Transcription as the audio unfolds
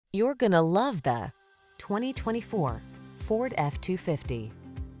You're gonna love the 2024 Ford F-250.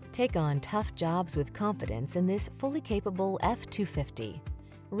 Take on tough jobs with confidence in this fully capable F-250.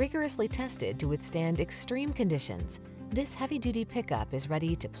 Rigorously tested to withstand extreme conditions, this heavy-duty pickup is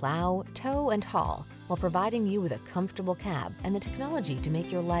ready to plow, tow, and haul while providing you with a comfortable cab and the technology to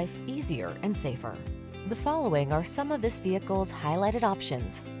make your life easier and safer. The following are some of this vehicle's highlighted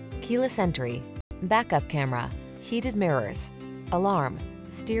options: keyless entry, backup camera, heated mirrors, alarm,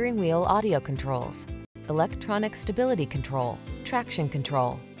 steering wheel audio controls, electronic stability control, traction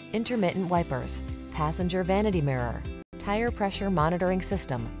control, intermittent wipers, passenger vanity mirror, tire pressure monitoring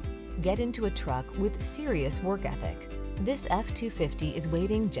system. Get into a truck with serious work ethic. This F-250 is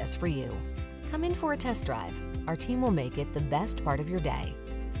waiting just for you. Come in for a test drive. Our team will make it the best part of your day.